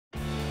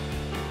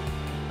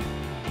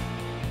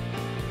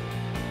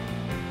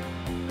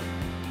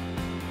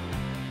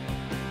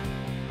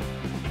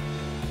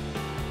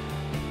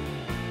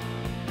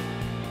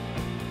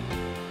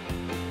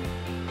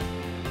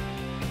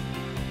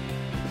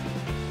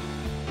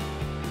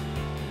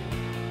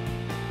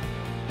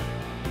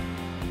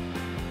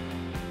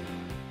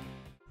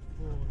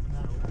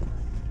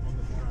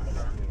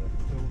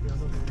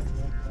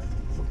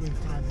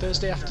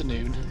Thursday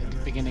afternoon at the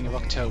beginning of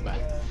October.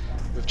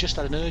 We've just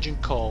had an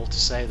urgent call to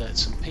say that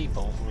some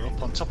people were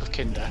up on top of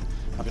Kinder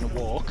having a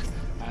walk.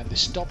 They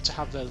stopped to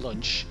have their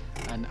lunch,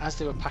 and as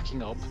they were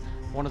packing up,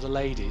 one of the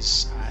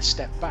ladies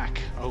stepped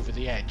back over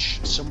the edge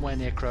somewhere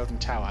near Crowden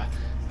Tower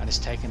and has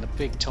taken a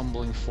big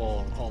tumbling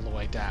fall all the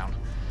way down.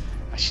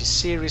 She's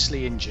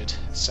seriously injured,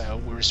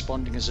 so we're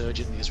responding as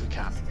urgently as we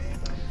can.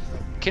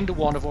 Kinder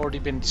 1 have already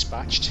been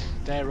dispatched.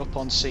 They're up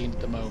on scene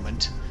at the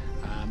moment.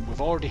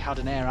 We've already had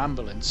an air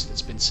ambulance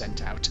that's been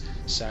sent out,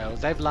 so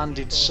they've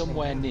landed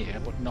somewhere near,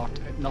 but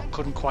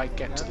couldn't quite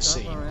get to the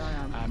scene.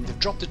 They've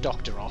dropped the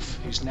doctor off,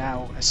 who's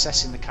now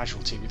assessing the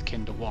casualty with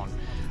Kinder 1.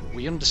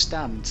 We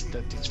understand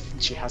that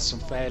she has some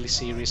fairly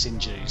serious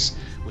injuries.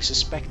 We're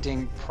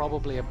suspecting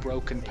probably a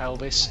broken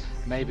pelvis,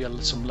 maybe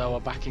some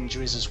lower back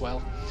injuries as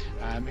well.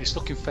 It's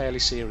looking fairly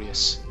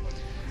serious.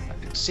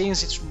 Seeing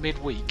as it's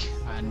midweek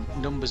and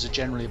numbers are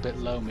generally a bit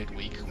low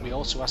midweek, we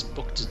also asked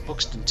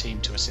Buxton team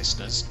to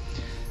assist us.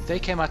 They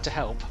came out to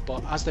help,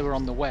 but as they were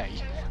on the way,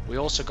 we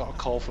also got a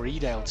call for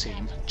Edale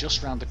team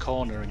just round the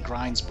corner in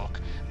Grindsbuck,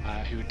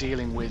 who are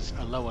dealing with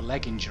a lower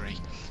leg injury.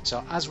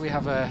 So as we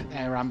have an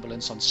air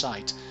ambulance on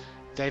site,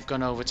 they've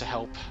gone over to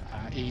help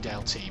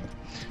Edale team.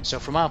 So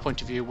from our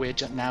point of view, we're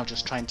now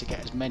just trying to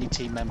get as many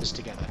team members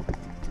together.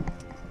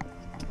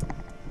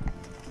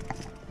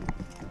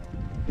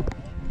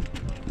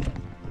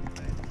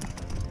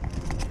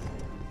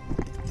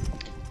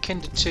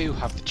 Kinder 2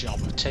 have the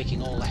job of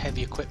taking all the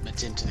heavy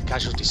equipment into the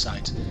casualty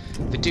site.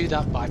 They do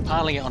that by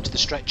piling it onto the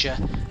stretcher,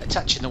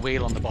 attaching the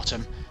wheel on the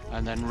bottom,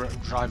 and then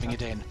driving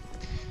it in.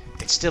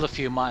 It's still a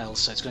few miles,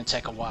 so it's going to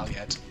take a while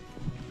yet.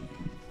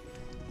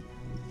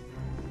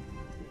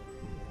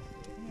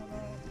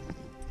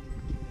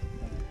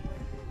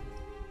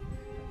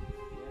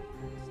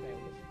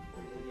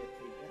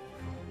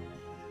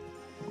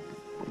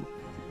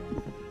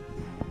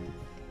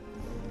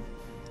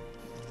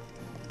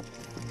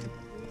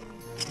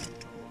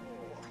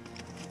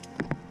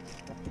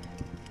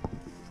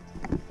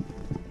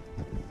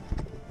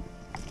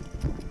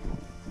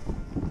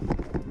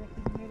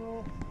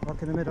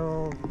 Rock in the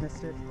middle,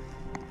 missed it.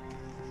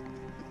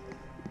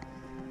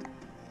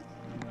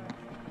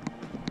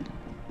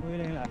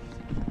 Wheeling left.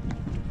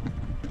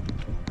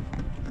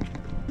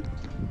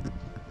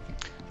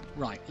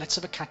 Right, let's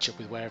have a catch up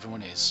with where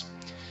everyone is.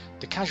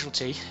 The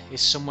casualty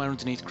is somewhere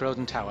underneath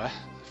Crowden Tower,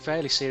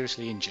 fairly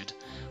seriously injured,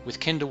 with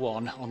Kinder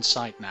 1 on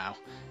site now.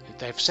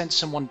 They've sent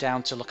someone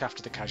down to look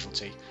after the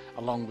casualty,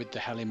 along with the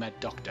HeliMed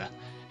doctor,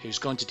 who's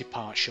going to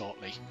depart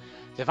shortly.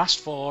 They've asked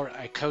for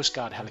a Coast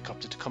Guard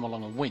helicopter to come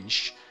along and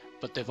winch,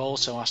 but they've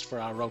also asked for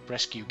our rope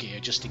rescue gear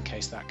just in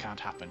case that can't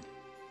happen.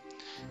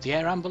 The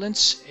air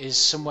ambulance is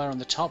somewhere on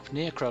the top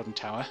near Crowden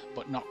Tower,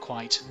 but not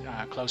quite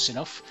close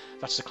enough.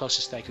 That's the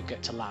closest they could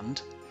get to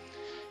land.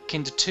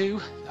 Kinder 2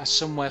 are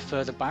somewhere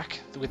further back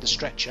with the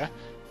stretcher,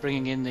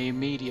 bringing in the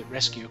immediate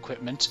rescue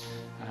equipment,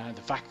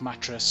 the vac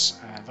mattress,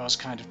 those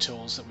kind of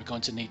tools that we're going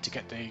to need to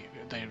get the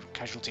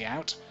casualty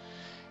out.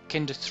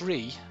 Kinder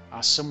 3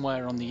 are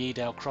somewhere on the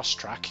Edale cross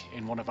track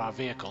in one of our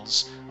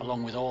vehicles,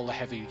 along with all the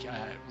heavy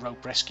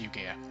rope rescue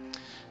gear.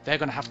 They're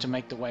going to have to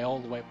make their way all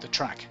the way up the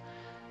track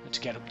to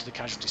get up to the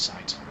casualty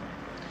site.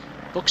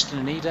 Buxton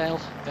and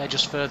Edale, they're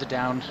just further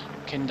down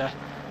Kinder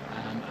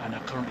and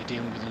are currently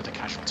dealing with another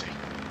casualty.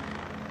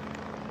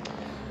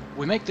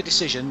 We make the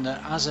decision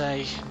that as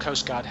a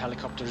Coast Guard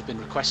helicopter has been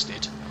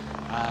requested,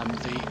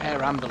 the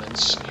air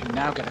ambulance, who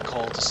now get a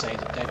call to say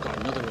that they've got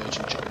another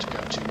urgent job to go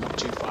to not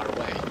too far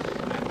away,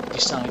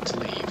 decide to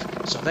leave.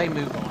 So they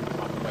move on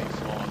while we wait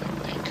for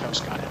the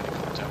Coast Guard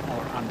helicopter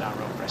and our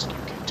rope rescue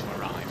kit to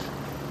arrive.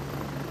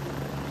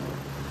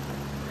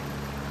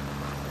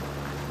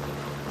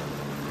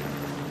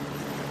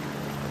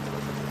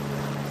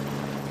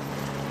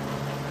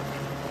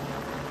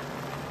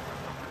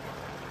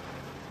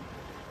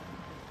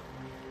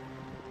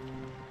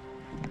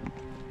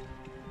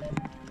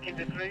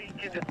 Kinder 3,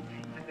 Kinder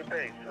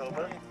base,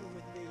 over.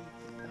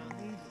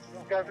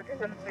 Guys,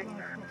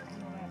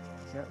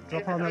 Yep,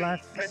 drop on the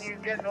left. Can you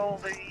get all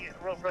the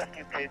rope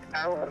rescue kit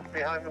out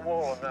behind the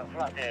wall on that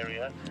flat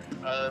area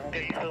and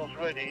get yourselves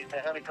ready? The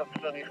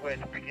helicopter's on its way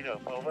to pick it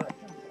up, over.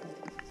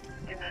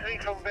 Kinder 3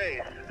 from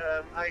base,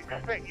 I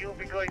expect you'll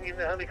be going in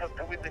the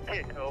helicopter with the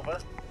kit, over.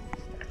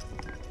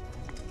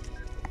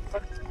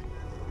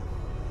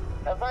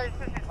 Advise,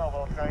 this is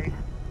Mobile 3.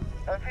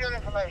 For your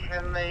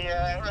information,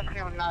 the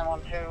rescue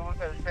 912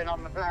 has been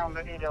on the ground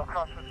at Edale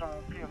Cross for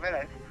some few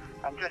minutes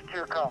and just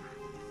took off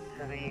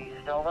to the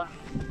east, over.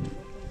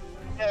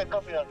 Yeah,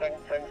 copy that, thanks,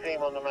 see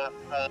him on the map.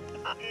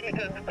 Can you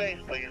return to base,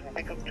 please, and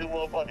pick up 2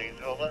 more bodies,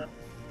 over.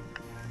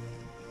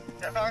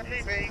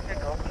 RTB,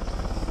 pick up.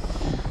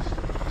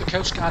 The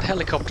Coast Guard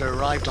helicopter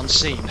arrived on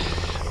scene,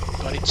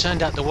 but it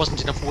turned out there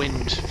wasn't enough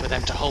wind for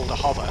them to hold a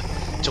hover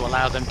to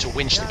allow them to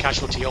winch the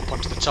casualty up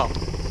onto the top.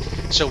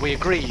 So we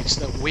agreed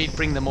that we'd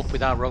bring them up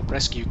with our rope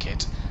rescue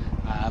kit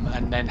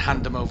and then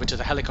hand them over to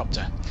the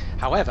helicopter.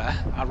 However,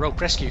 our rope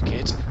rescue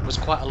kit was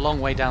quite a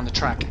long way down the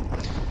track,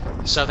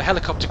 so the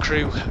helicopter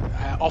crew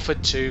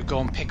offered to go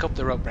and pick up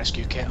the rope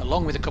rescue kit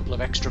along with a couple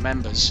of extra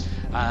members.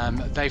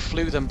 They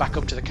flew them back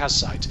up to the CAS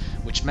site,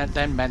 which meant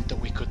that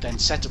we could then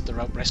set up the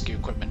rope rescue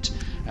equipment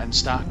and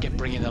start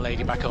bringing the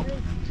lady back up.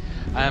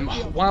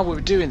 While we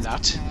were doing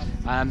that,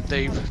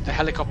 the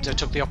helicopter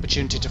took the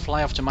opportunity to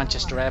fly off to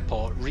Manchester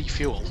Airport,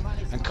 refuel,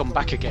 and come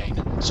back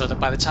again, so that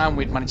by the time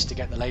we'd managed to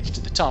get the lady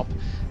to the top,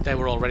 they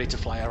were all ready to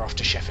fly her off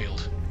to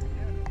Sheffield.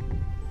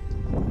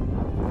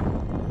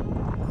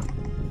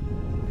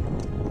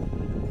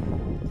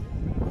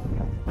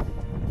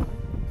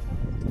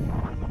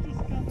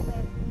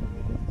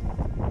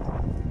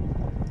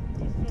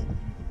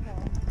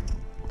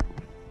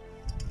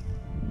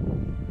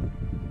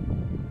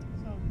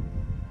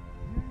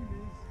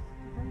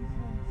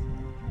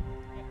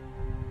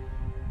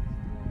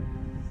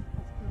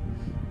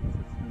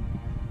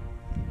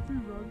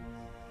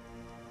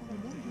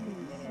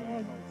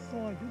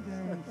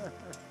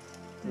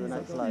 To the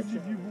next ledge.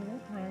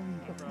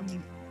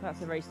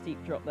 That's a very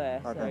steep drop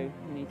there, Okay. so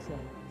you need to...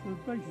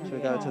 Should we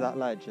go to that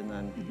ledge and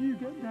then? If you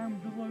get down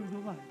below the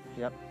ledge,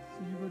 Yep.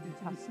 so you're ready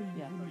to receive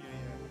Yeah. the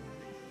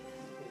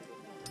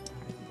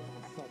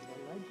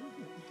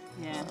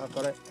Yeah. I've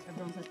got it.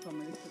 Everyone says from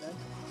this today.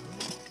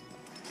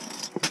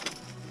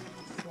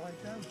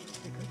 slide down.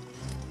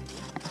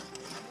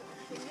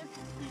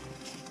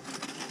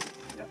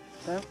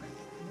 Down.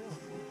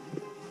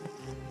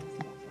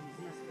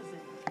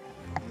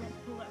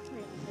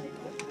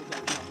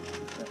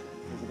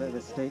 There's a bit of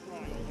a steep.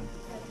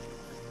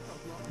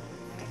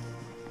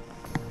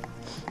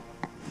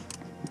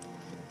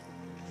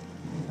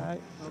 Okay.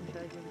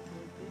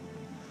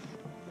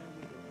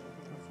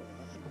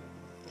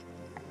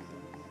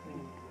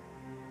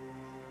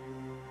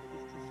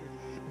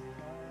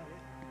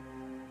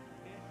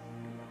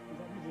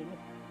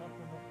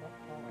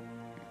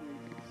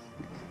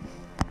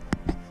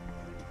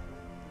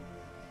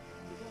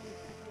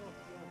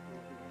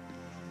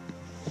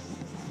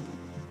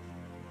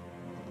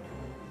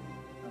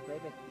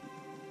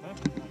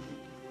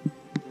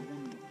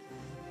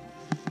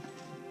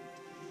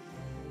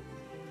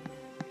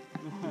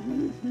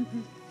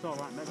 It's all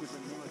right, maybe it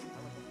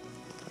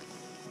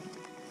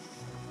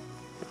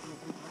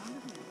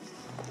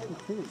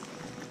is.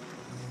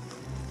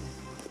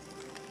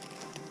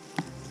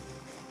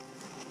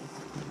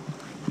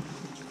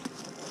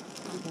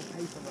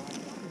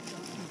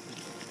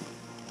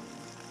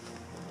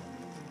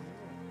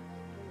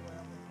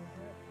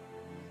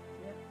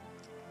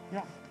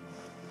 Yeah.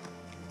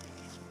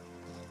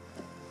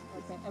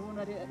 Okay, everyone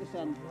ready at this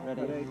end?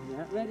 Ready.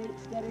 Yeah. Ready,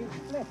 steady,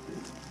 lift.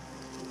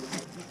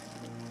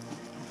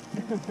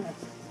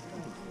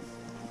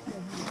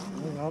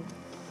 Hang on.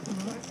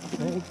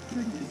 Hold.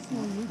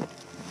 Slowly.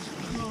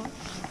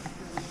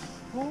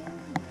 Hold.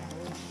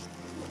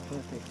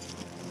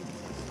 Perfect.